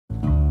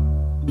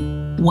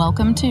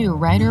Welcome to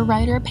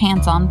Writer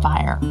Pants on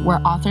Fire,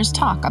 where authors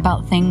talk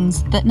about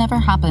things that never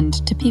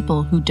happened to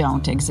people who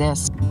don't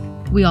exist.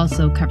 We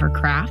also cover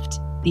craft,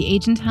 the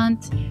agent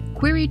hunt,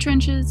 query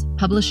trenches,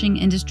 publishing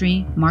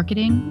industry,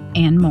 marketing,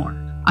 and more.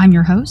 I'm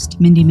your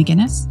host, Mindy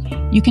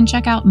McGinnis. You can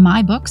check out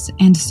my books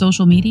and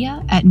social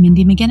media at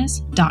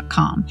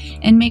mindymcginnis.com,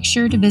 and make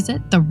sure to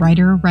visit the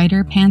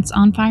Writer Pants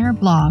on Fire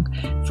blog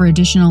for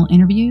additional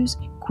interviews,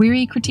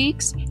 query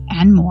critiques,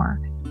 and more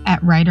at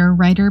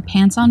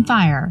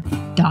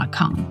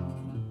writerpantsonfire.com.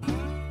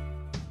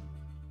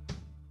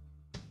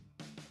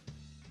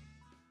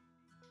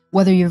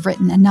 Whether you've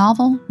written a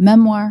novel,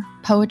 memoir,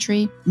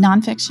 poetry,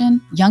 nonfiction,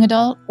 young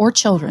adult, or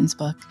children's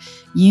book,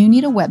 you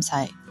need a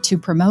website to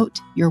promote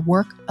your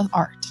work of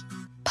art.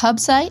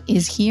 Pubsite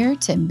is here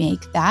to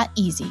make that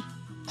easy.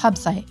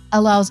 Pubsite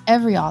allows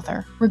every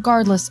author,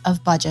 regardless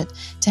of budget,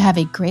 to have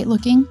a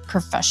great-looking,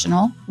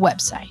 professional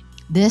website.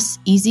 This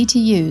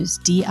easy-to-use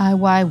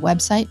DIY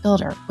website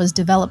builder was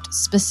developed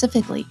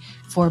specifically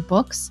for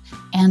books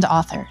and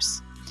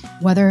authors.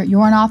 Whether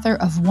you're an author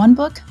of one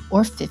book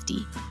or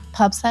 50,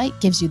 Pubsite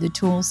gives you the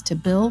tools to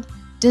build,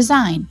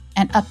 design,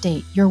 and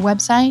update your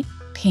website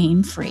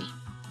pain-free.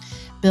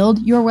 Build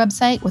your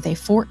website with a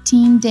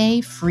 14-day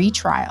free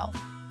trial,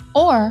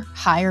 or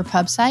hire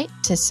Pubsite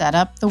to set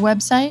up the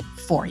website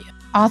for you.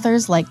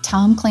 Authors like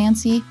Tom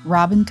Clancy,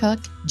 Robin Cook,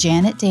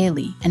 Janet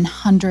Daly, and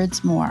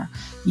hundreds more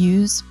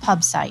use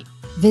Pubsite.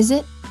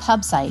 Visit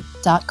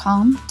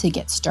pubsite.com to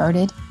get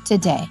started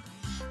today.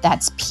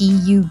 That's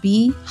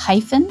pub-site.com.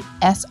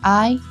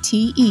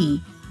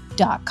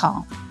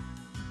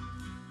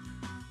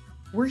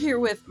 We're here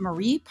with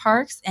Marie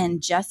Parks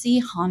and Jesse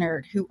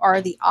Hunnard, who are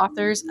the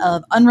authors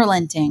of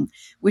Unrelenting,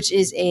 which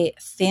is a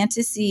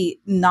fantasy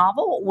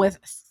novel with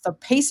the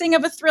pacing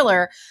of a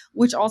thriller,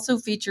 which also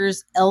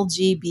features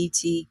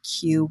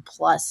LGBTQ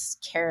plus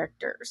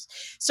characters.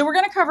 So we're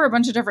going to cover a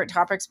bunch of different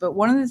topics, but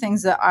one of the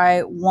things that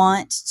I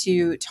want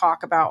to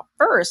talk about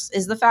first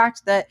is the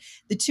fact that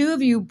the two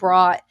of you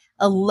brought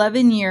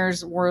 11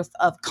 years worth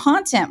of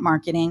content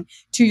marketing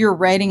to your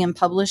writing and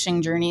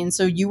publishing journey. And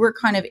so you were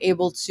kind of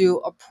able to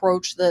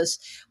approach this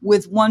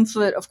with one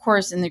foot, of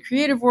course, in the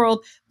creative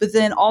world, but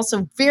then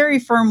also very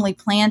firmly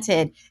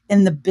planted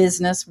in the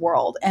business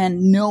world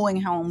and knowing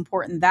how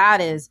important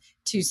that is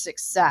to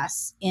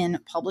success in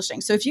publishing.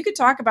 So if you could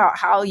talk about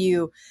how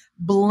you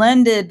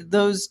blended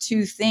those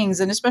two things,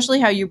 and especially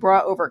how you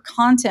brought over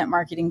content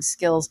marketing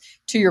skills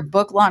to your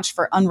book launch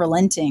for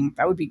Unrelenting,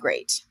 that would be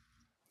great.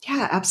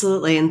 Yeah,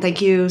 absolutely. And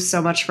thank you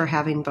so much for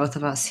having both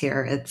of us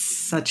here. It's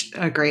such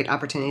a great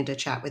opportunity to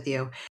chat with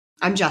you.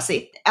 I'm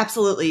Jessie.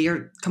 Absolutely.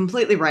 You're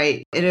completely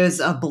right. It is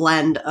a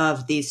blend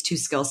of these two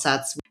skill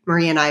sets.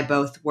 Marie and I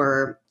both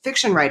were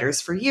fiction writers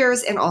for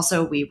years, and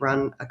also we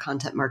run a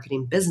content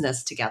marketing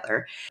business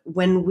together.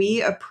 When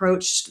we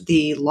approached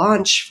the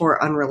launch for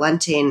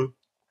Unrelenting,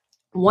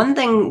 one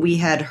thing we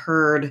had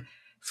heard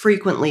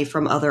frequently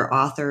from other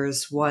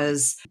authors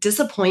was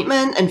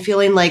disappointment and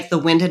feeling like the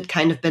wind had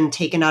kind of been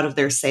taken out of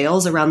their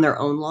sails around their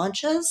own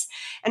launches.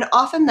 And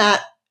often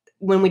that,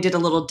 when we did a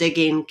little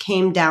digging,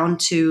 came down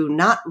to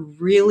not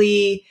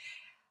really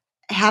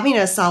having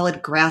a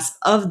solid grasp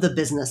of the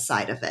business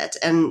side of it,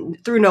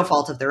 and through no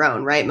fault of their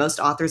own, right? Most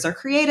authors are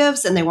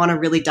creatives and they want to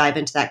really dive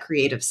into that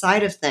creative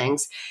side of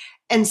things.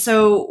 And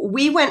so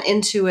we went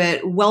into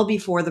it well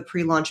before the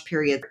pre-launch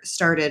period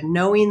started,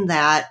 knowing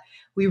that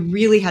we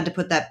really had to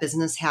put that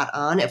business hat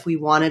on if we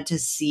wanted to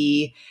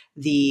see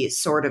the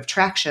sort of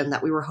traction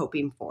that we were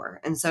hoping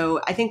for. And so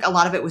I think a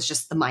lot of it was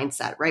just the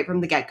mindset, right? From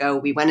the get-go,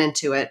 we went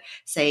into it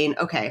saying,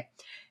 okay,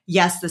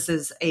 yes, this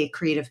is a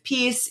creative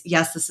piece.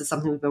 Yes, this is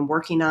something we've been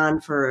working on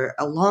for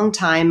a long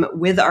time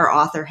with our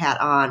author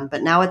hat on,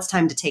 but now it's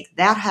time to take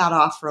that hat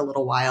off for a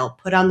little while,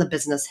 put on the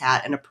business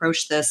hat, and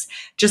approach this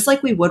just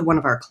like we would one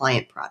of our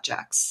client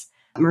projects.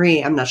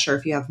 Marie, I'm not sure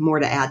if you have more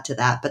to add to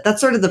that, but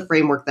that's sort of the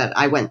framework that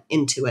I went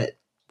into it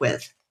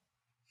with.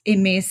 It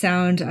may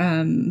sound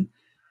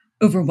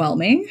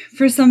overwhelming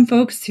for some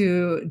folks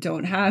who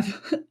don't have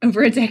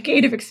over a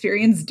decade of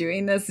experience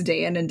doing this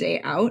day in and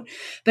day out.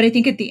 But I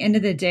think at the end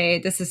of the day,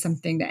 this is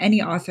something that any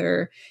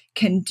author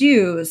can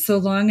do so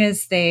long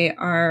as they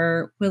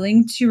are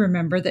willing to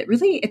remember that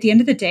really at the end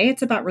of the day,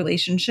 it's about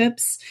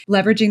relationships,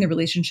 leveraging the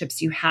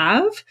relationships you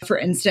have. For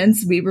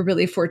instance, we were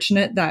really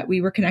fortunate that we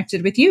were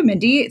connected with you,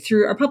 Mindy,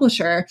 through our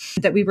publisher,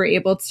 that we were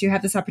able to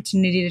have this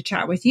opportunity to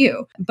chat with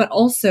you, but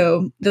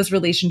also those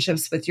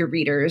relationships with your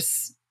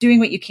readers, doing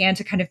what you can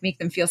to kind of make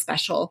them feel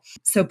special.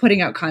 So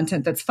putting out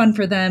content that's fun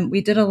for them.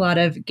 We did a lot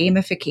of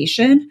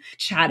gamification,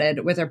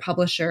 chatted with our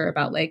publisher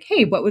about like,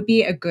 hey, what would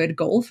be a good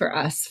goal for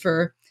us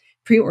for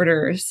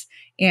pre-orders?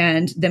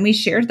 And then we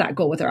shared that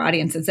goal with our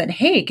audience and said,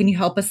 hey, can you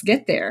help us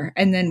get there?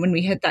 And then when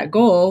we hit that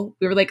goal,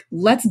 we were like,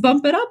 let's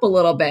bump it up a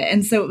little bit.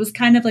 And so it was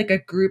kind of like a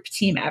group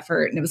team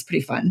effort, and it was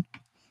pretty fun.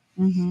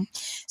 Mm-hmm.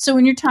 So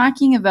when you're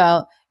talking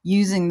about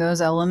using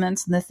those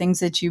elements and the things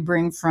that you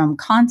bring from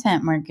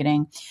content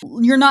marketing,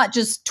 you're not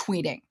just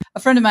tweeting. A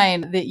friend of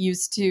mine that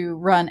used to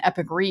run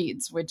Epic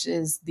Reads, which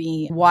is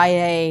the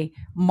YA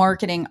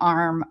marketing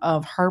arm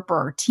of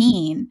Harper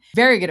Teen,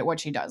 very good at what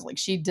she does. Like,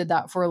 she did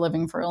that for a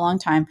living for a long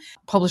time,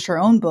 published her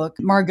own book.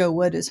 Margot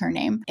Wood is her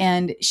name.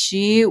 And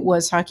she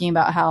was talking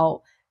about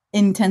how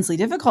intensely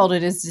difficult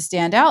it is to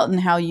stand out and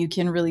how you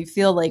can really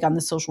feel like on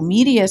the social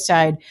media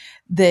side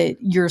that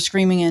you're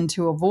screaming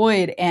into a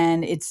void,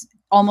 and it's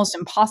almost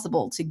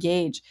impossible to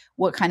gauge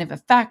what kind of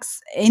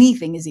effects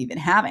anything is even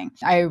having.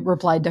 I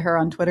replied to her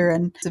on Twitter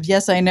and said,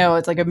 yes, I know.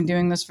 It's like, I've been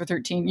doing this for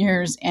 13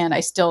 years and I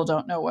still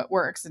don't know what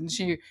works. And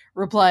she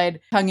replied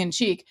tongue in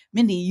cheek,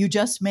 Mindy, you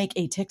just make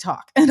a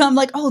TikTok. And I'm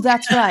like, oh,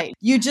 that's right.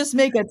 You just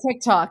make a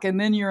TikTok and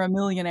then you're a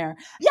millionaire.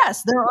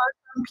 Yes, there are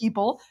some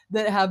people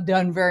that have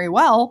done very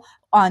well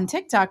on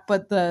TikTok,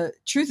 but the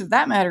truth of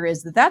that matter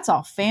is that that's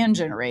all fan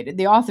generated.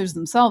 The authors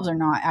themselves are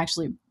not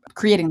actually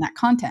creating that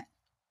content.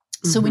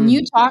 So when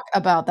you talk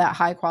about that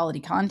high quality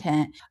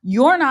content,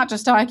 you're not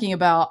just talking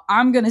about,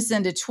 I'm going to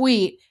send a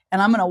tweet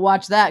and I'm going to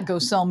watch that go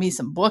sell me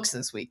some books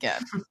this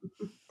weekend.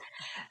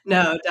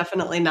 No,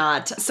 definitely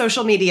not.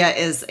 Social media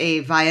is a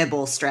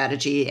viable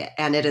strategy,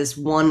 and it is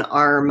one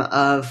arm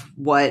of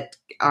what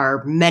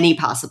are many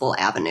possible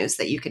avenues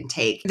that you can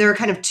take. There are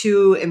kind of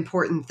two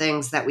important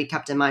things that we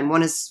kept in mind.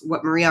 One is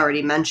what Maria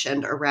already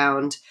mentioned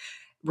around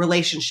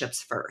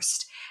relationships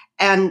first.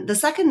 And the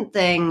second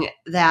thing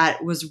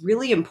that was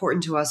really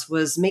important to us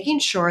was making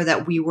sure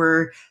that we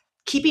were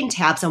keeping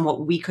tabs on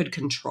what we could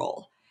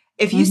control.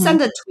 If you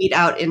send a tweet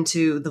out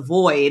into the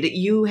void,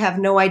 you have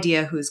no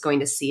idea who's going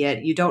to see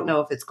it. You don't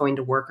know if it's going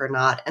to work or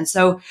not. And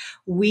so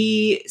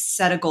we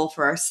set a goal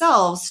for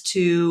ourselves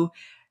to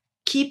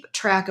keep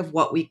track of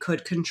what we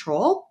could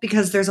control,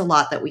 because there's a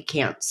lot that we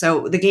can't.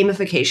 So the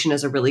gamification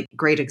is a really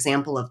great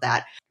example of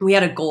that. We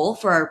had a goal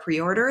for our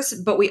pre-orders,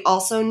 but we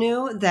also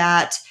knew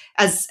that,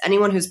 as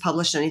anyone who's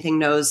published anything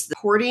knows, the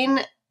hoarding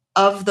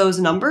of those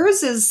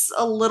numbers is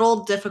a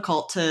little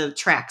difficult to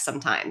track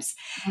sometimes.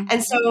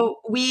 And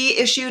so we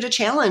issued a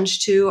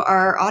challenge to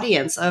our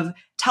audience of,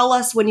 tell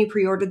us when you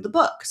pre-ordered the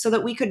book, so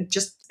that we could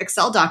just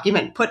Excel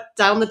document, put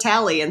down the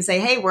tally and say,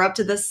 hey, we're up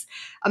to this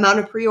amount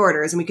of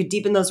pre-orders, and we could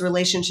deepen those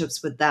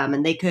relationships with them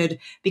and they could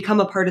become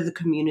a part of the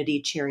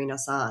community cheering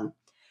us on.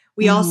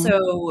 We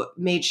also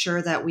made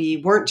sure that we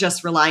weren't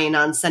just relying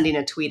on sending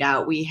a tweet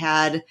out. We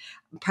had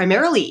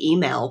primarily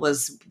email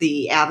was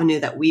the avenue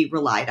that we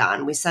relied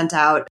on. We sent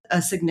out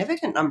a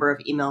significant number of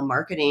email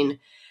marketing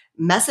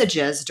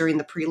messages during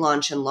the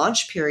pre-launch and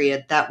launch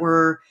period that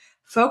were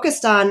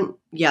focused on,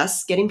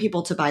 yes, getting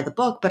people to buy the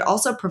book, but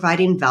also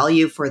providing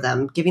value for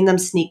them, giving them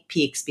sneak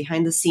peeks,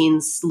 behind the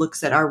scenes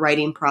looks at our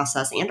writing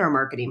process and our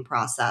marketing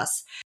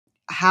process,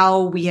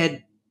 how we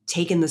had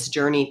taken this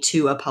journey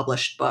to a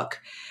published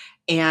book.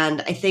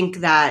 And I think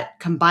that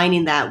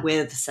combining that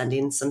with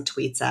sending some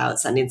tweets out,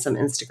 sending some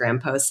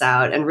Instagram posts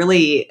out, and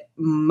really,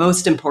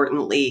 most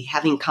importantly,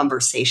 having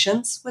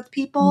conversations with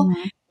people,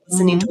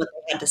 listening to what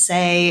they had to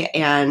say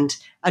and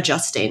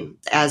adjusting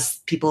as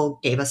people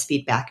gave us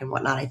feedback and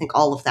whatnot. I think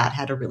all of that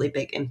had a really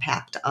big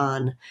impact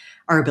on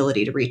our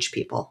ability to reach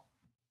people.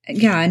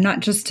 Yeah, and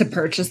not just to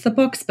purchase the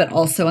books, but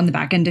also on the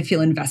back end to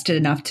feel invested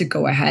enough to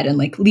go ahead and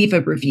leave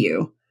a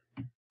review.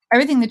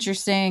 Everything that you're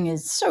saying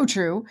is so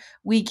true.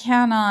 We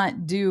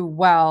cannot do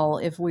well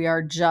if we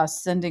are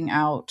just sending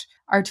out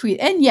our tweet.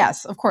 And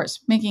yes, of course,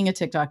 making a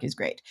TikTok is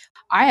great.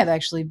 I have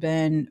actually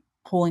been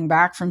pulling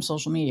back from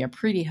social media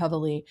pretty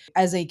heavily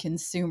as a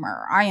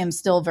consumer. I am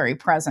still very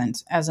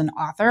present as an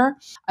author.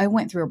 I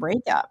went through a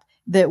breakup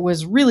that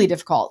was really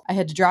difficult. I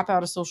had to drop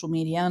out of social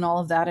media and all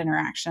of that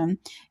interaction.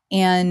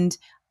 And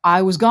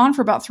I was gone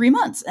for about 3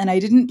 months, and I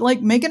didn't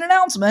make an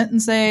announcement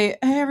and say,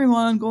 hey,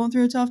 everyone, going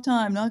through a tough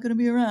time, not going to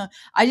be around.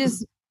 I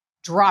just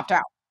dropped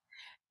out.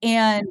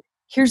 And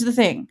here's the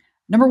thing.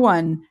 Number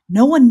one,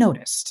 no one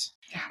noticed.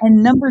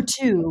 And number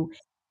two,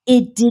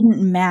 it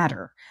didn't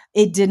matter.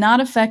 It did not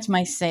affect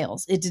my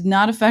sales. It did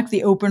not affect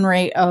the open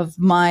rate of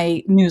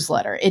my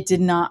newsletter. It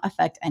did not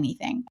affect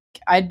anything.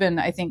 I'd been,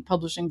 I think,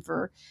 publishing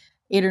for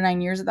 8 or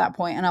 9 years at that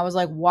point. And I was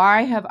like,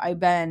 why have I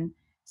been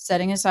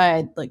setting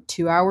aside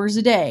 2 hours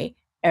a day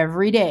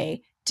every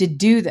day to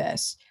do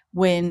this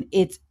when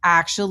it's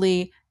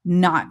actually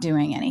not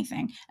doing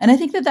anything? And I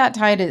think that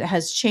tide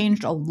has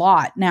changed a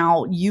lot.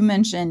 Now, you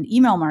mentioned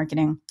email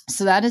marketing.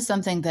 So that is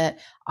something that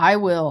I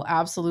will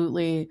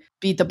absolutely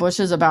beat the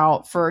bushes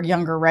about for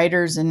younger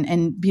writers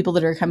and people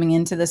that are coming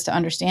into this to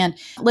understand.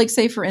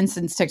 Say, for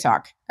instance,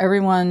 TikTok.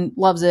 Everyone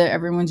loves it.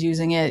 Everyone's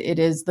using it. It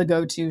is the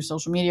go-to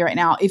social media right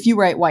now. If you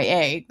write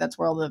YA, that's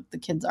where all the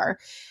kids are.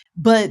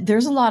 But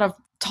there's a lot of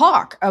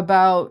talk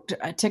about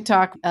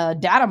TikTok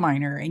data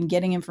miner and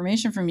getting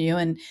information from you.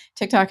 And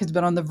TikTok has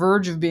been on the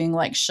verge of being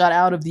shut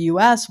out of the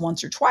US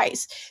once or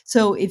twice.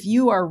 So if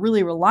you are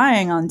really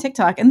relying on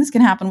TikTok, and this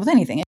can happen with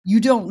anything,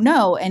 you don't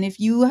know. And if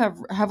you have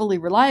heavily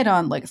relied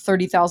on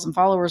 30,000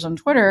 followers on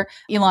Twitter,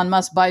 Elon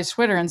Musk buys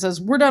Twitter and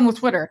says, we're done with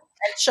Twitter,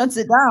 and shuts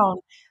it down,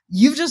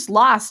 you've just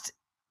lost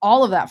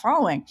all of that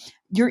following.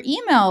 Your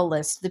email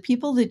list, the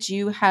people that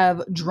you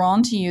have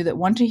drawn to you that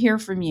want to hear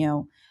from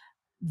you,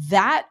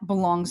 that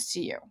belongs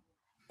to you.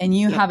 And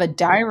you have a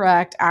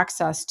direct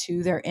access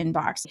to their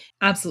inbox.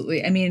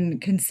 Absolutely. I mean,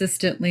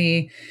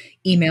 consistently,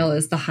 email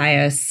is the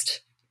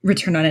highest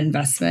return on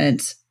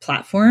investment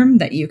platform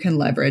that you can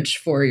leverage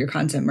for your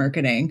content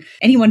marketing.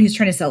 Anyone who's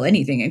trying to sell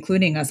anything,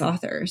 including us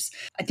authors.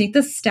 I think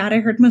the stat I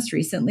heard most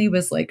recently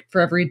was like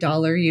for every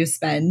dollar you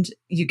spend,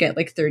 you get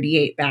like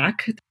 38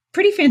 back.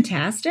 Pretty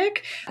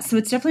fantastic. So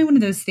it's definitely one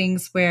of those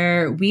things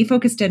where we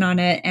focused in on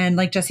it. And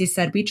like Jessie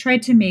said, we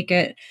tried to make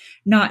it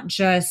not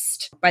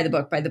just by the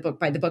book,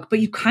 but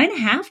you kind of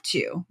have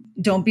to.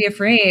 Don't be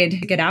afraid to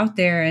get out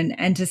there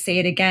and to say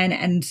it again.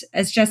 And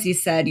as Jessie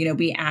said,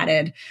 we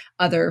added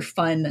other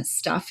fun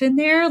stuff in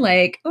there,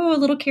 like, a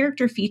little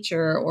character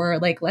feature, or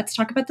like, let's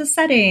talk about the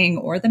setting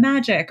or the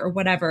magic or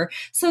whatever,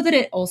 so that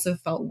it also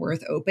felt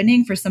worth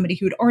opening for somebody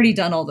who'd already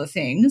done all the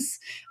things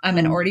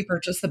and already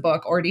purchased the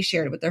book, already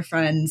shared it with their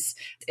friends.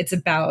 It's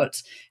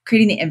about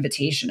creating the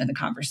invitation and the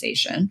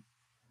conversation.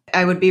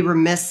 I would be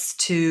remiss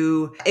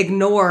to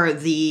ignore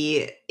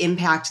the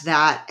impact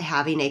that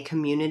having a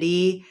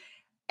community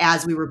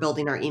as we were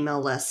building our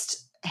email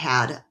list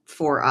had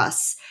for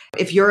us.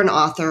 If you're an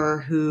author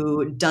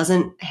who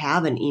doesn't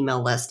have an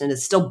email list and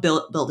is still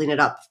building it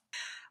up,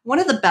 one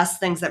of the best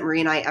things that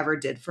Marie and I ever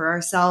did for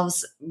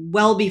ourselves,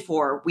 well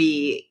before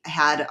we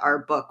had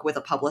our book with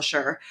a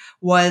publisher,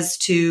 was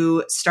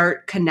to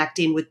start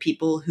connecting with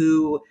people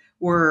who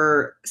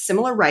were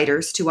similar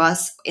writers to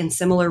us and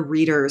similar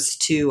readers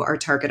to our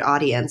target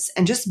audience,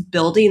 and just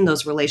building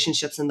those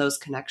relationships and those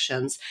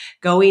connections,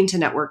 going to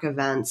network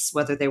events,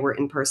 whether they were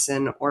in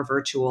person or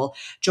virtual,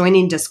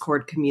 joining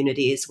Discord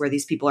communities where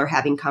these people are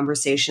having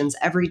conversations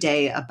every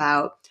day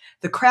about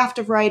the craft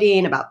of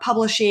writing, about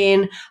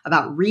publishing,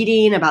 about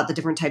reading, about the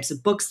different types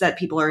of books that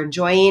people are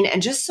enjoying,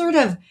 and just sort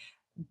of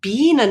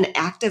being an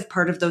active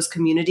part of those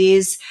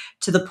communities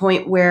to the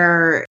point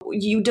where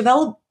you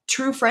develop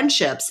true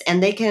friendships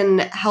and they can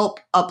help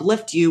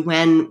uplift you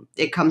when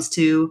it comes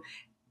to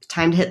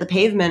time to hit the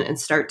pavement and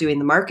start doing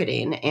the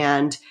marketing.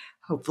 And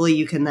hopefully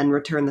you can then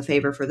return the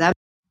favor for them.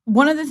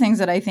 One of the things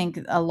that I think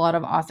a lot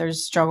of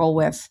authors struggle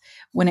with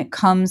when it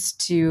comes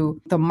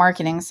to the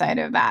marketing side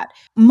of that,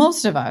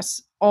 most of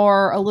us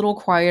are a little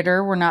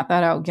quieter. We're not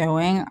that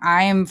outgoing.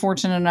 I am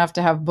fortunate enough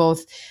to have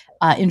both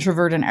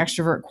introvert and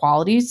extrovert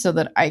qualities so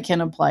that I can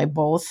apply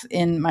both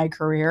in my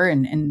career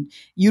and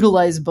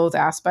utilize both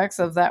aspects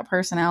of that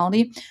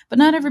personality. But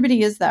not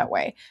everybody is that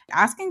way.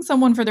 Asking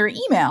someone for their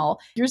email,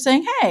 you're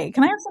saying, hey,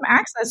 can I have some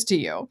access to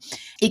you?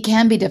 It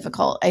can be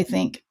difficult, I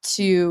think,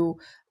 to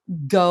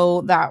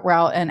go that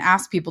route and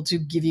ask people to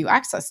give you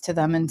access to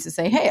them and to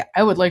say, hey,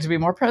 I would like to be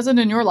more present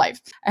in your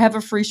life. I have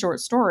a free short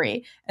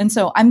story. And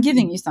so I'm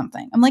giving you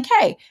something. I'm like,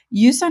 hey,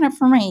 you sign up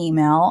for my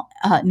email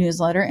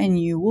newsletter and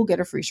you will get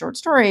a free short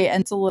story.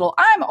 And it's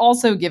I'm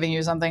also giving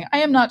you something. I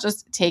am not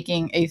just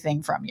taking a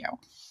thing from you.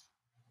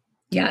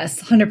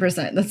 Yes,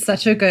 100%. That's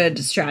such a good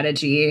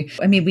strategy.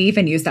 I mean, we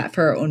even use that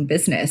for our own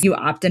business. You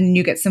opt in and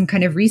you get some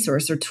kind of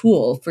resource or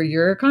tool for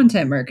your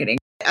content marketing.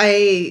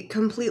 I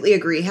completely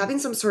agree. Having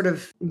some sort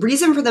of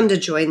reason for them to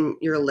join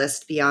your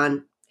list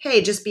beyond,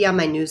 hey, just be on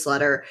my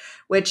newsletter,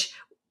 which,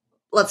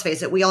 let's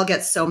face it, we all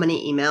get so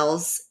many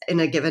emails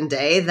in a given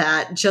day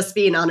that just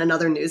being on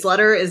another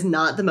newsletter is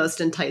not the most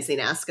enticing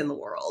ask in the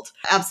world.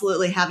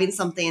 Absolutely having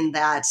something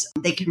that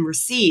they can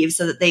receive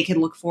so that they can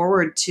look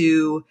forward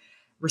to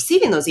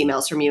receiving those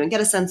emails from you and get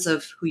a sense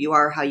of who you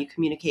are, how you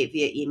communicate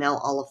via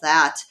email, all of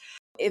that.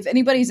 If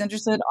anybody's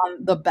interested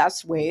on the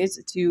best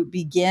ways to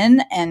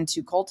begin and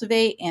to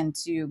cultivate and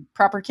to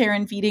proper care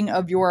and feeding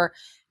of your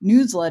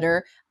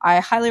newsletter, I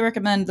highly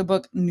recommend the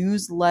book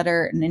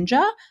Newsletter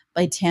Ninja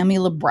by Tammy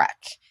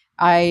Labrecque.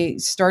 I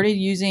started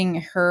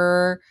using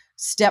her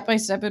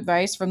step-by-step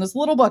advice from this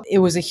little book. It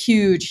was a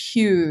huge,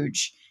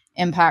 huge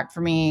impact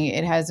for me.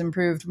 It has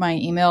improved my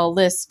email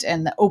list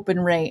and the open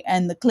rate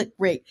and the click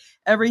rate.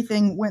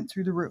 Everything went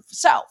through the roof.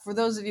 So for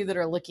those of you that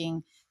are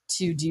looking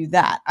to do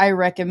that, I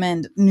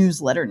recommend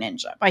Newsletter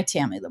Ninja by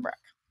Tammy Labrecque.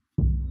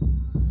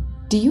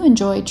 Do you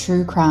enjoy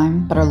true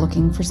crime but are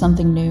looking for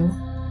something new?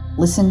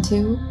 Listen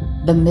to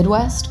The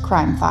Midwest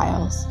Crime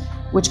Files,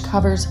 which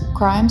covers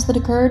crimes that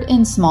occurred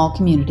in small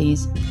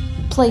communities,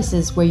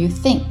 places where you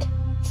think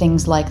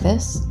things like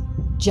this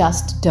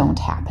just don't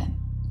happen.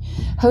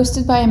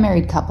 Hosted by a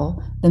married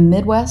couple, The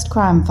Midwest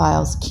Crime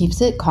Files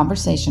keeps it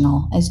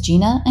conversational as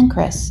Gina and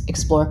Chris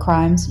explore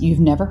crimes you've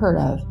never heard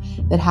of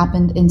that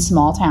happened in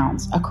small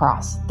towns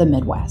across the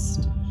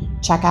Midwest.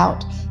 Check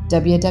out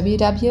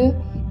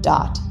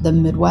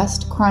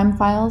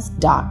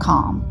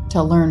www.themidwestcrimefiles.com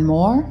to learn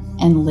more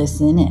and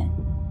listen in.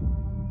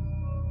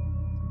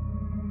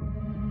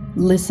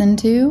 Listen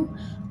to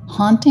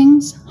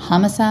Hauntings,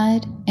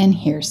 Homicide, and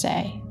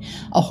Hearsay,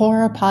 a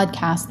horror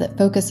podcast that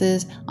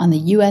focuses on the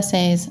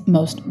USA's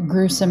most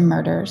gruesome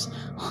murders,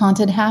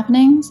 haunted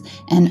happenings,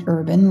 and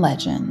urban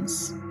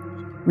legends.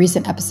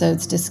 Recent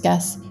episodes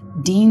discuss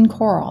Dean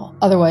Corll,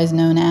 otherwise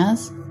known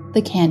as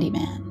the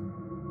Candyman.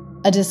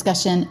 a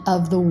discussion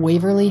of the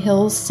Waverly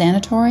Hills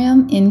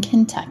Sanatorium in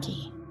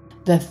Kentucky,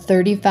 the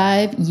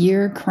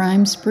 35-year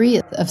crime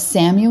spree of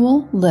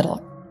Samuel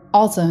Little,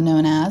 also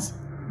known as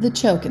the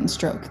Choke and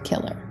Stroke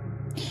Killer,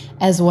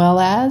 as well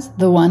as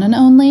the one and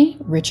only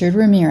Richard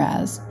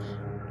Ramirez,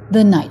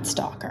 the Night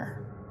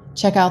Stalker.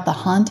 Check out the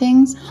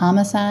Hauntings,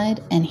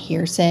 Homicide, and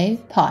Hearsay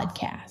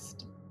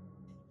podcast.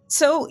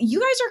 So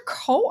you guys are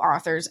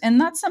co-authors, and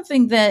that's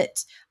something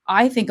that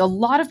I think a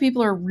lot of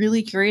people are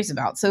really curious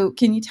about. So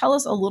can you tell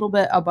us a little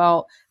bit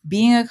about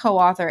being a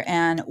co-author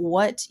and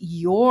what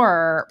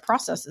your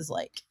process is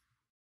like?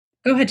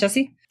 Go ahead,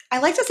 Jesse. I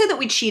like to say that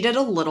we cheated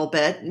a little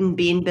bit in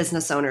being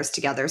business owners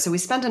together. So we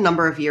spent a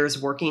number of years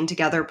working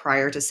together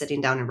prior to sitting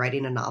down and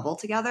writing a novel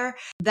together.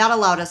 That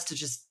allowed us to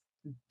just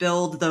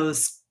build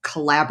those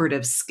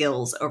collaborative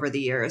skills over the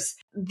years.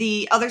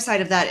 The other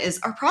side of that is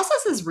our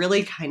process is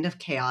really kind of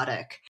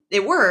chaotic.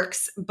 It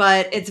works,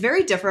 but it's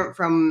very different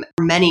from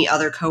many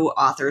other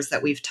co-authors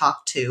that we've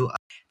talked to.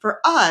 For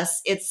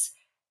us, it's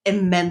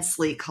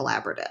immensely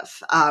collaborative.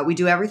 We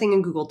do everything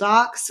in Google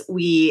Docs.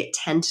 We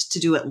tend to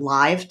do it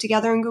live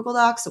together in Google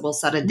Docs. So we'll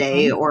set a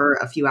day or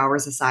a few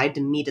hours aside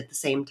to meet at the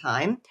same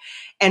time.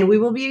 And we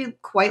will be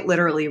quite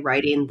literally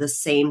writing the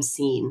same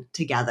scene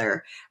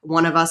together.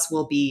 One of us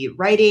will be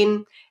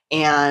writing,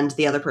 and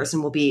the other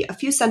person will be a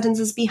few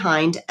sentences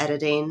behind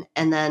editing.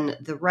 And then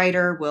the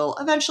writer will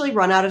eventually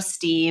run out of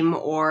steam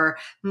or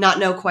not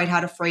know quite how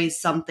to phrase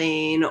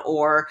something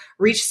or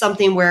reach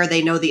something where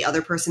they know the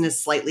other person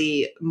is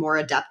slightly more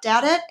adept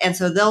at it. And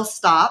so they'll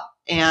stop,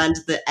 and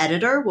the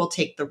editor will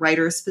take the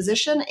writer's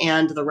position,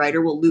 and the writer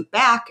will loop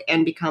back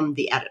and become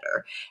the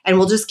editor. And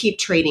we'll just keep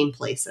trading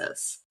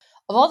places.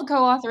 Of all the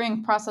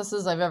co-authoring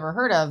processes I've ever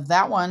heard of,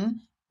 that one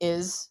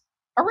is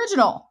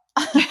original.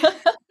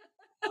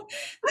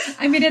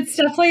 I mean, it's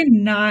definitely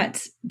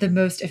not the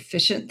most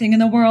efficient thing in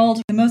the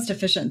world. The most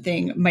efficient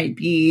thing might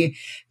be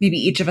maybe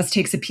each of us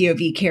takes a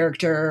POV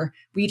character,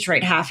 we each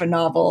write half a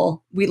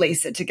novel, we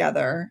lace it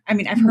together. I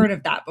mean, I've heard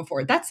of that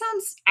before. That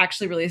sounds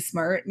actually really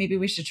smart. Maybe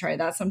we should try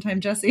that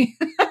sometime, Jesse.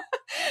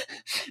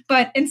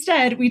 But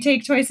instead, we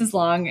take twice as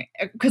long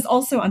because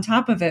also on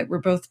top of it, we're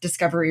both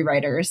discovery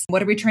writers.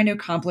 What are we trying to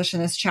accomplish in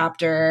this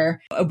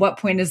chapter? At what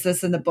point is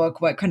this in the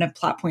book? What kind of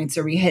plot points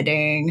are we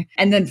hitting?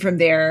 And then from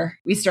there,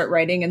 we start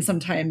writing, and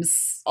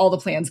sometimes all the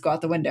plans go out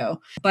the window.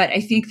 But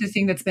I think the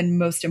thing that's been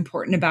most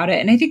important about it,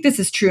 and I think this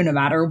is true no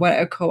matter what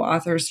a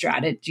co-author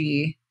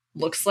strategy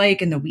looks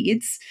like in the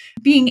weeds,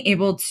 being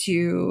able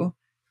to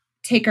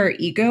take our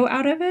ego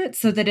out of it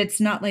so that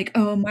it's not like,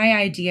 oh, my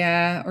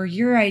idea or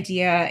your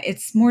idea.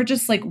 It's more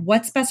just like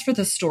what's best for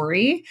the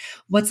story,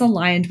 what's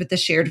aligned with the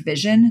shared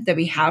vision that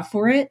we have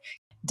for it.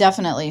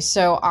 Definitely.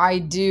 So I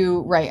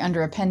do write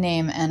under a pen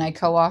name, and I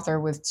co-author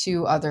with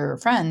two other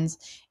friends.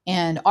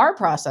 And our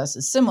process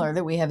is similar,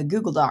 that we have a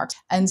Google Doc.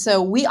 And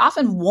so we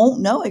often won't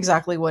know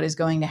exactly what is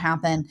going to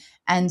happen.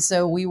 And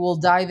so we will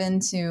dive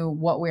into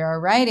what we are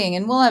writing,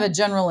 and we'll have a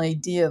general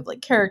idea of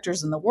like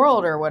characters in the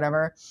world or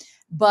whatever,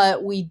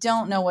 but we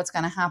don't know what's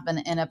going to happen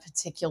in a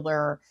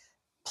particular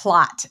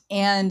plot.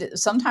 And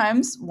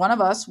sometimes one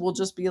of us will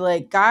just be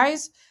like,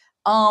 guys,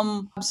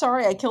 I'm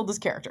sorry I killed this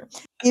character.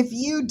 If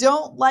you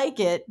don't like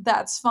it,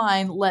 that's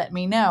fine. Let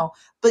me know.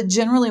 But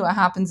generally what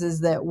happens is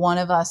that one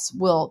of us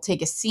will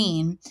take a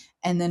scene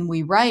and then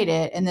we write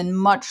it. And then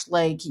much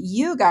like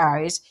you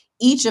guys,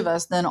 each of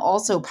us then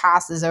also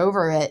passes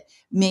over it,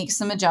 makes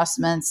some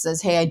adjustments,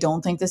 says, hey, I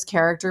don't think this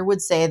character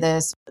would say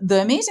this.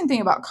 The amazing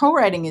thing about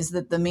co-writing is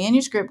that the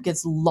manuscript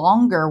gets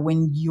longer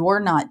when you're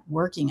not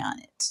working on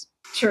it.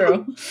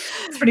 True.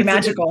 It's pretty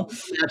magical.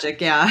 Magic,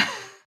 yeah.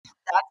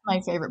 That's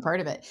my favorite part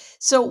of it.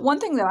 So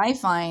one thing that I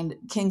find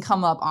can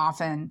come up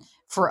often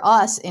for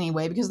us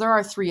anyway, because there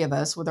are three of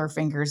us with our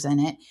fingers in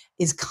it,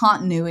 is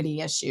continuity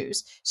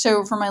issues.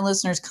 So for my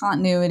listeners,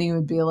 continuity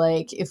would be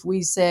like if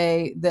we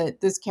say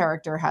that this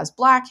character has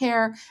black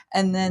hair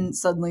and then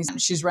suddenly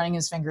she's running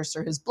his fingers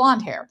through his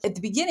blonde hair. At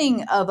the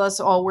beginning of us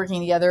all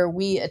working together,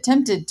 we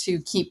attempted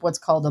to keep what's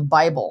called a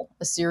Bible,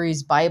 a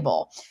series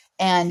Bible,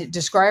 and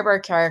describe our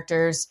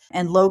characters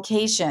and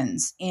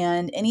locations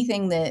and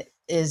anything that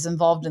is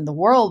involved in the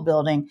world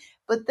building.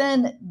 But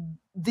then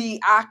the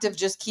act of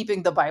just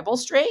keeping the Bible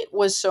straight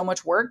was so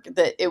much work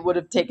that that would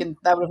have been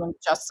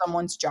just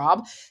someone's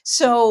job.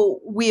 So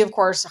we, of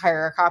course,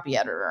 hire a copy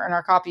editor, and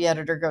our copy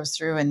editor goes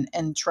through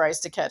and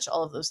tries to catch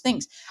all of those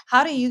things.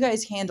 How do you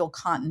guys handle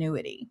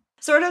continuity?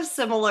 Sort of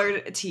similar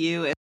to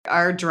you.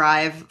 Our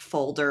Drive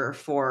folder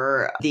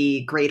for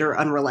the greater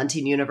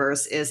Unrelenting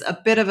universe is a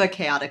bit of a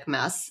chaotic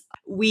mess.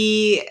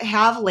 We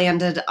have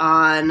landed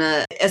on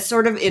a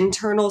sort of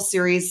internal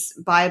series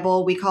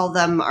Bible. We call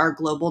them our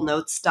global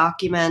notes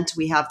document.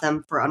 We have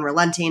them for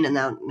Unrelenting, and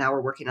now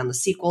we're working on the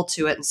sequel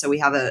to it. And so we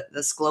have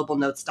this global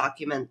notes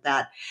document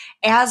that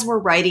as we're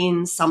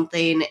writing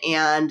something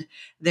and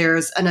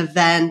there's an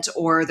event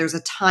or there's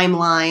a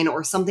timeline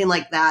or something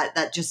like that,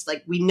 that just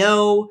like we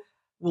know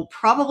we'll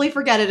probably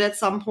forget it at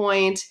some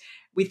point,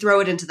 we throw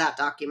it into that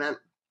document.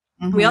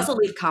 We also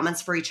leave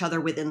comments for each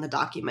other within the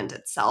document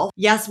itself.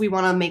 Yes, we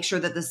want to make sure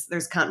that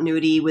there's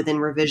continuity within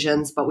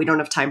revisions, but we don't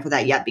have time for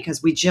that yet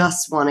because we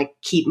just want to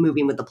keep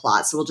moving with the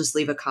plot. So we'll just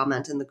leave a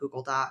comment in the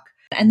Google Doc.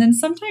 And then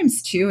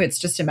sometimes too, it's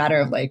just a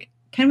matter of like,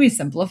 can we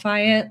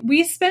simplify it?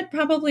 We spent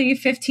probably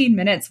 15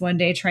 minutes one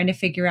day trying to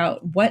figure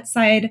out what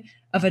side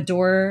of a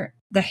door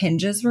the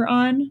hinges were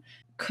on.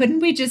 Couldn't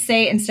we just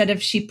say, instead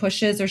of she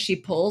pushes or she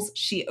pulls,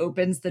 she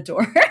opens the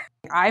door?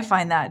 I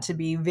find that to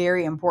be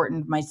very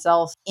important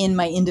myself in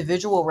my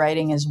individual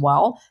writing as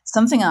well.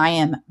 Something I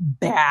am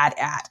bad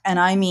at, and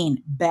I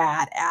mean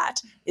bad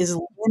at, is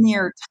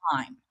linear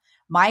time.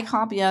 My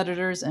copy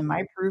editors and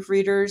my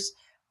proofreaders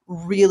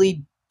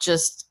really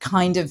just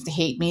kind of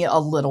hate me a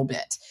little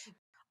bit.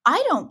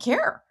 I don't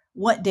care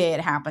what day it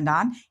happened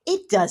on.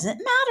 It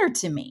doesn't matter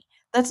to me.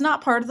 That's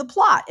not part of the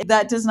plot.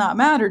 That does not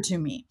matter to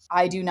me.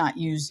 I do not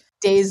use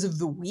days of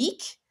the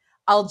week.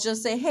 I'll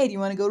just say, hey, do you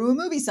want to go to a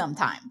movie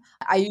sometime?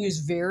 I use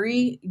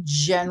very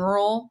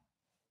general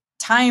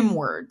time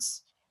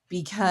words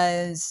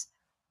because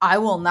I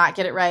will not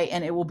get it right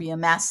and it will be a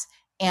mess.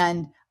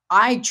 And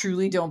I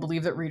truly don't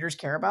believe that readers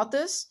care about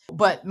this,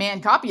 but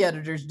man, copy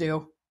editors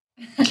do.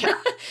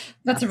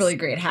 That's a really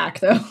great hack,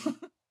 though.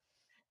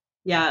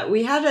 Yeah,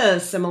 we had a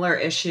similar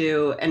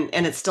issue,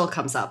 and it still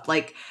comes up,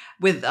 like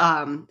with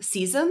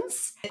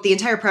seasons. The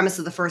entire premise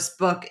of the first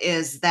book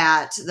is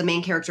that the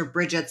main character,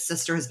 Bridget's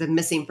sister, has been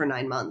missing for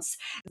 9 months.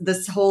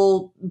 This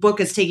whole book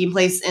is taking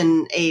place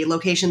in a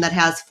location that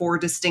has 4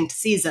 distinct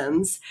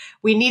seasons.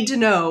 We need to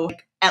know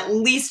at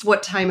least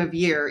what time of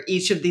year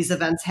each of these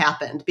events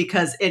happened,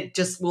 because it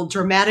just will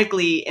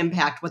dramatically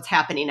impact what's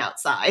happening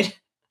outside.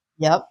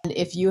 Yep.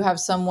 If you have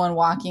someone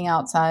walking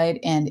outside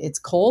and it's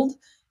cold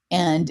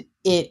and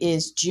it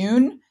is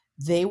June,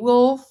 they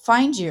will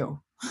find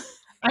you.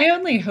 I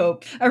only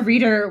hope a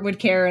reader would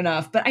care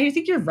enough, but I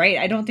think you're right.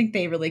 I don't think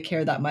they really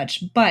care that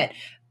much. But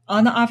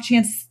on the off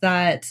chance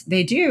that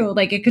they do,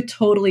 like, it could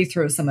totally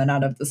throw someone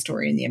out of the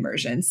story and the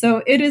immersion.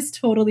 So it is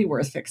totally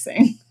worth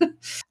fixing.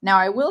 Now,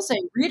 I will say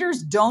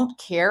readers don't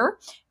care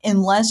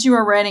unless you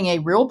are writing a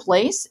real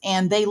place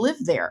and they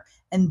live there.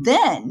 And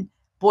then,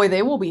 boy,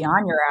 they will be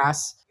on your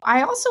ass.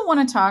 I also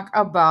want to talk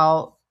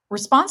about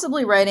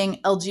responsibly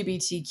writing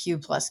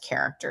LGBTQ plus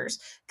characters,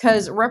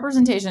 because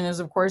representation is,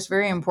 of course,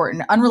 very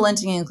important.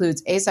 Unrelenting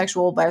includes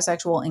asexual,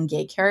 bisexual, and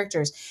gay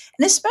characters.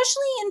 And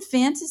especially in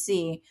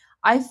fantasy,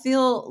 I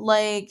feel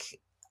like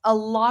a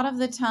lot of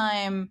the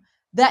time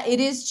that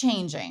it is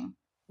changing.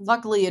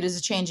 Luckily, it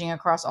is changing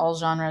across all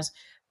genres.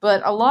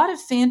 But a lot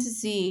of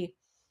fantasy,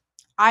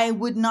 I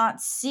would not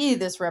see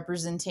this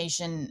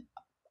representation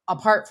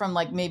apart from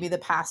like maybe the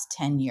past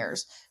 10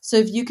 years. So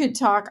if you could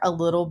talk a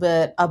little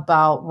bit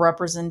about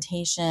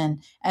representation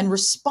and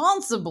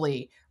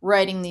responsibly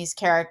writing these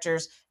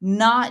characters,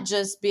 not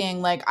just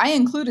being like, I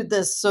included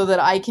this so that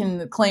I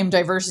can claim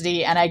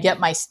diversity and I get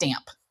my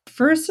stamp.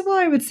 First of all,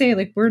 I would say,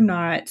 like, we're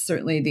not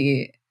certainly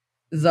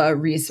the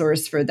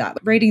resource for that.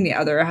 Writing the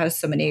Other has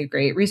so many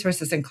great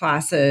resources and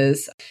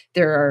classes.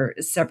 There are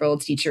several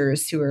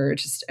teachers who are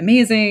just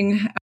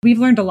amazing. We've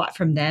learned a lot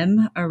from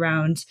them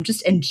around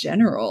just in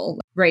general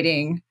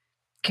writing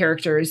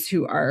characters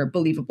who are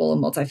believable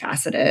and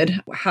multifaceted,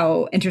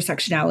 how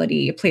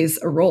intersectionality plays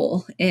a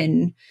role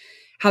in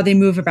how they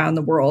move around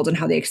the world and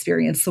how they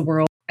experience the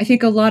world. I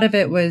think a lot of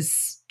it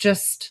was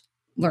just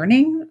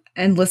learning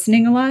and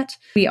listening a lot.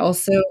 We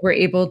also were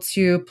able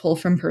to pull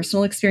from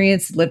personal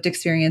experience, lived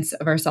experience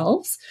of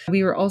ourselves.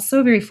 We were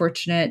also very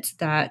fortunate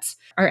that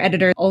our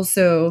editor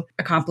also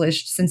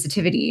accomplished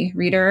sensitivity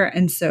reader,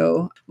 and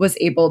so was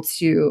able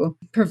to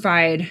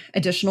provide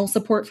additional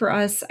support for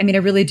us. I mean, I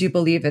really do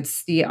believe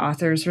it's the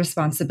author's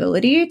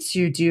responsibility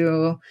to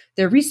do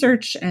their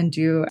research and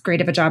do as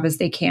great of a job as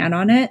they can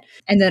on it.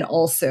 And then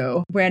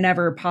also,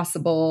 whenever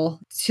possible,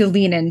 to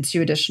lean into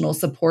additional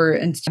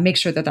support and to make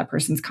sure that that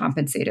person's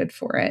compensated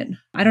for it.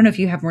 I don't know if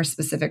you have more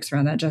specifics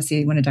around that, Jesse,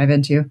 you want to dive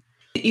into?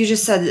 You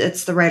just said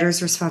it's the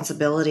writer's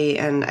responsibility,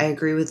 and I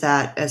agree with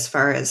that as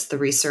far as the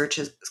research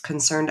is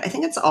concerned. I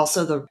think it's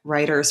also the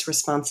writer's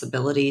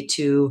responsibility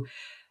to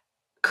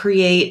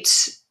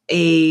create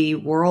a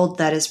world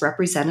that is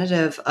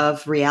representative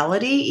of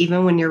reality,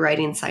 even when you're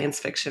writing science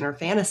fiction or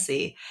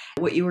fantasy.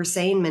 What you were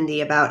saying,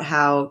 Mindy, about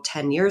how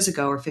 10 years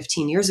ago or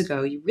 15 years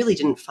ago, you really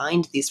didn't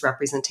find these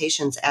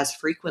representations as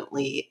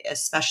frequently,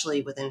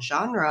 especially within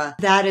genre.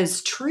 That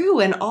is true,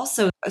 and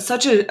also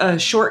such a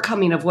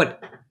shortcoming of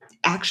what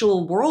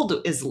actual world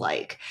is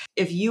like.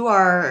 If you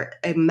are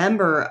a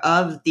member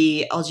of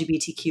the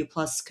LGBTQ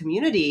plus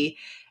community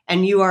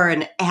and you are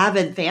an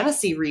avid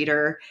fantasy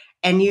reader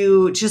and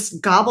you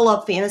just gobble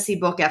up fantasy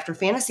book after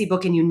fantasy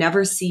book and you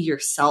never see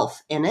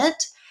yourself in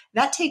it,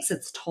 that takes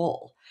its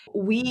toll.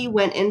 We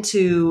went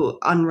into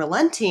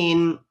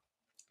Unrelenting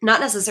not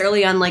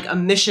necessarily on like a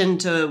mission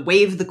to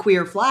wave the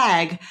queer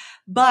flag,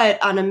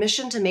 but on a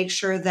mission to make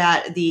sure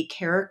that the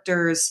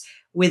characters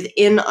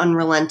within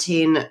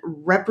Unrelenting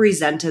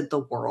represented the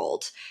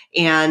world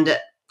and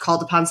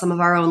called upon some of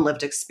our own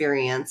lived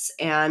experience.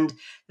 And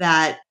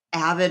that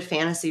avid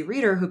fantasy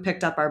reader who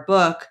picked up our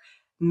book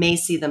may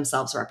see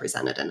themselves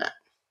represented in it.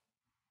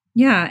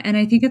 Yeah. And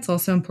I think it's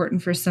also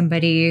important for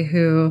somebody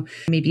who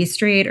may be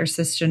straight or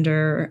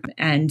cisgender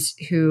and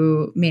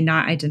who may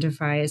not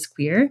identify as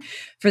queer,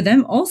 for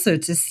them also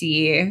to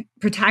see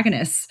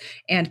protagonists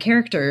and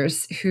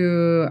characters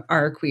who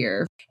are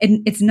queer.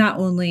 And it's not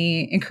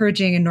only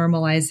encouraging and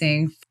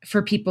normalizing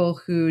for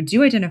people who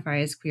do identify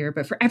as queer,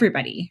 but for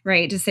everybody,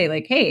 right? To say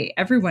like, hey,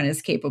 everyone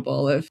is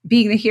capable of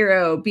being the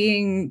hero,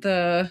 being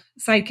the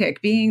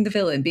sidekick, being the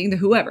villain, being the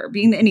whoever,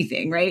 being the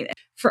anything, right?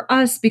 For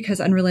us,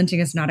 because Unrelenting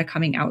is not a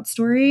coming out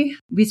story,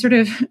 we sort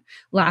of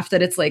laugh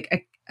that it's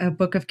like a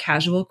book of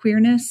casual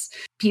queerness,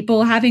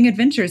 people having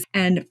adventures.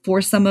 And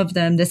for some of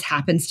them, this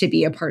happens to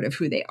be a part of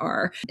who they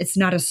are. It's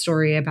not a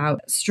story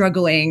about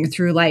struggling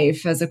through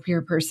life as a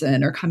queer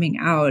person or coming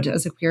out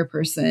as a queer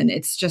person.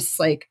 It's just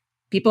like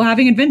people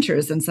having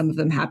adventures, and some of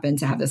them happen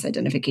to have this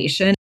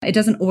identification. It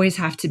doesn't always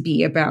have to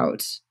be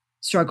about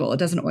struggle. It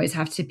doesn't always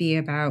have to be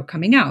about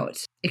coming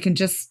out. It can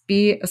just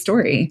be a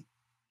story.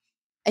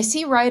 I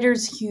see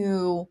writers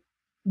who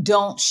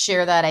don't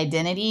share that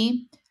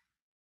identity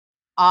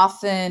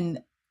often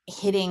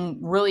hitting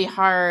really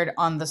hard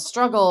on the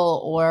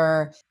struggle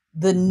or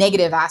the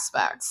negative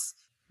aspects,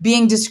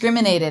 being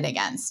discriminated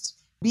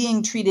against,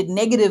 being treated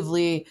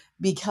negatively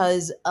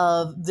because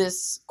of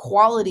this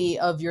quality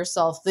of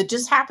yourself that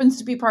just happens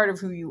to be part of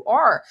who you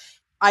are.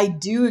 I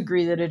do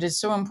agree that it is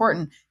so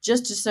important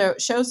just to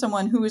show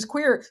someone who is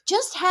queer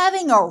just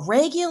having a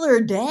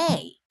regular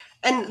day.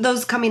 And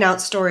those coming out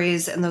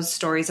stories and those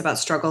stories about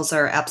struggles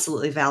are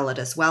absolutely valid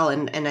as well.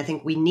 And I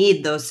think we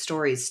need those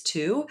stories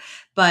too,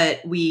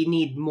 but we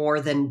need more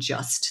than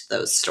just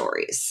those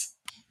stories.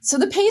 So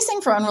the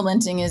pacing for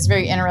Unrelenting is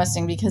very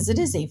interesting because it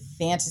is a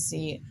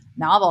fantasy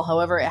novel.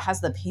 However, it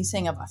has the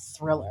pacing of a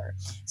thriller.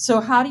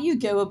 So how do you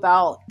go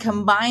about,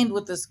 combined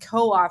with this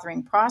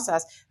co-authoring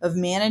process, of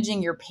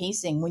managing your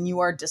pacing when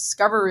you are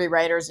discovery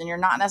writers and you're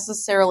not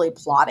necessarily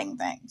plotting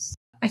things?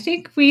 I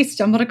think we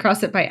stumbled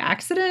across it by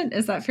accident.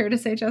 Is that fair to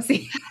say,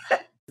 Jessie?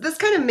 This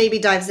kind of maybe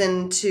dives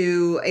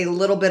into a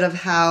little bit of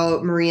how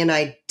Marie and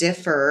I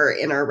differ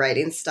in our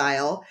writing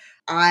style.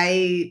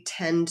 I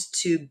tend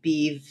to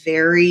be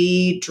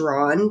very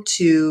drawn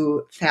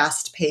to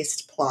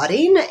fast-paced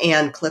plotting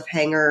and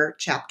cliffhanger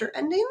chapter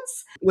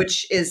endings,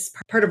 which is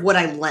part of what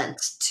I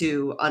lent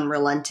to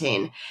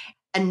Unrelenting.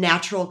 A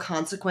natural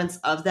consequence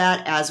of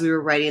that as we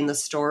were writing the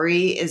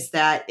story is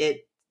that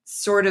it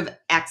sort of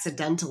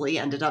accidentally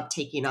ended up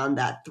taking on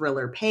that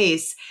thriller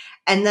pace.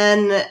 And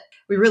then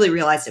we really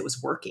realized it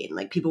was working.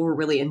 Like people were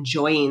really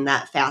enjoying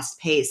that fast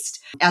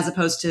paced as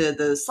opposed to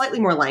the slightly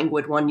more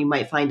languid one you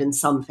might find in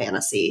some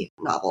fantasy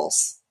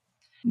novels.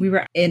 We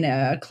were in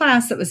a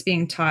class that was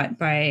being taught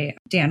by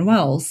Dan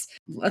Wells.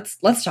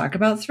 Let's talk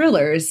about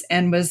thrillers,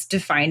 and was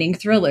defining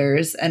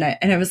thrillers. And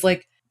I was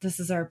like, this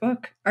is our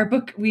book. Our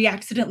book, we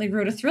accidentally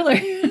wrote a thriller.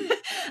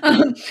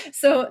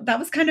 So that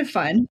was kind of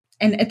fun.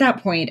 And at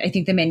that point, I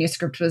think the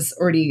manuscript was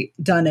already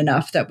done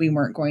enough that we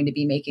weren't going to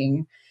be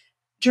making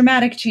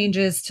dramatic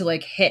changes to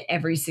like hit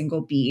every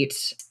single beat.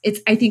 It's,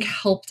 I think,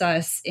 helped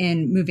us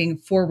in moving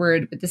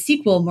forward with the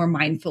sequel more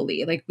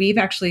mindfully. Like we've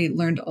actually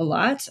learned a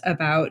lot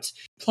about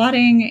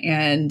plotting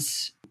and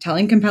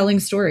telling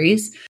compelling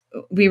stories.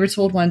 We were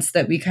told once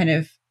that we kind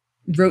of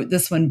wrote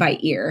this one by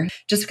ear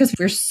just because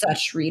we're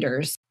such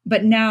readers.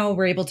 But now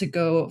we're able to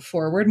go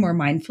forward more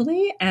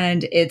mindfully,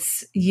 and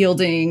it's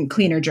yielding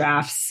cleaner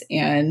drafts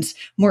and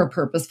more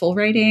purposeful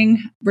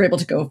writing. We're able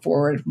to go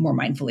forward more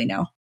mindfully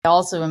now. I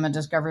also am a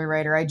discovery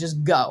writer. I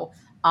just go.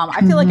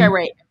 I feel like I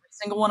write every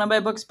single one of my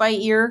books by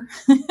ear.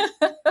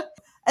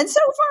 And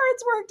so far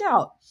it's worked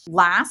out.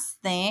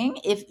 Last thing,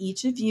 if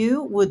each of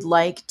you would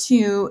like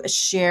to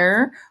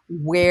share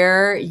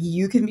where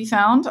you can be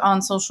found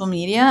on social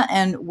media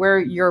and where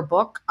your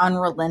book,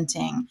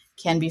 Unrelenting,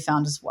 can be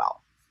found as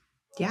well.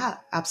 Yeah,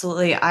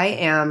 absolutely. I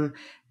am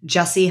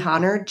Jessie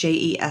Honard,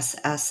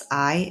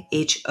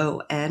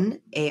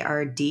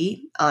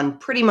 JESSIHONARD, on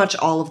pretty much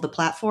all of the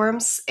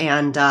platforms.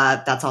 And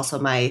that's also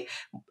my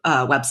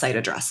website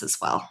address as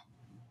well.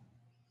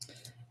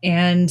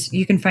 And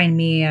you can find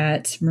me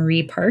at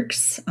Marie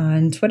Parks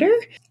on Twitter.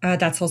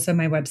 That's also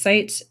my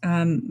website.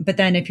 But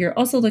then if you're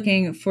also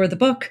looking for the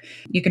book,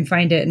 you can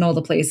find it in all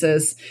the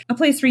places. A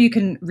place where you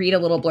can read a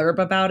little blurb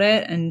about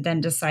it and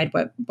then decide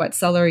what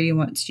seller you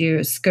want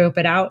to scope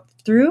it out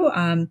through.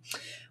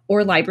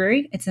 Or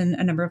library. It's in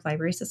a number of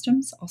library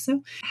systems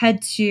also.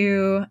 Head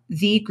to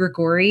the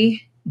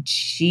Grigori,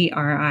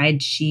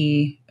 GRIGORI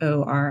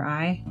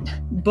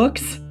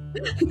books,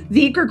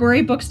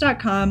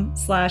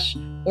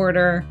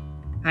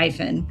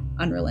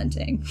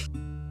 thegregoribooks.com/order-unrelenting.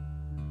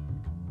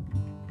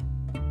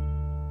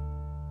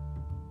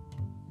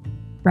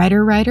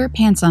 Writer,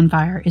 Pants on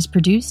Fire is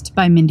produced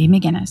by Mindy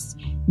McGinnis.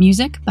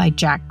 Music by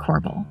Jack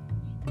Corbel.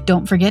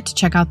 Don't forget to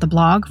check out the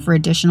blog for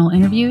additional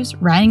interviews,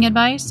 writing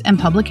advice, and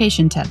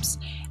publication tips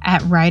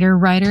at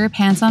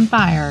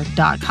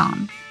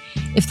writerpantsonfire.com.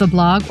 If the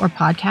blog or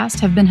podcast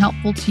have been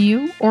helpful to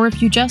you, or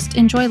if you just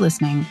enjoy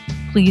listening,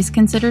 please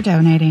consider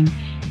donating.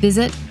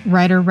 Visit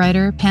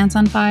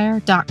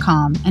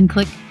writerpantsonfire.com and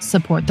click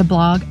support the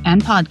blog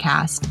and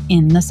podcast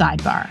in the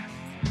sidebar.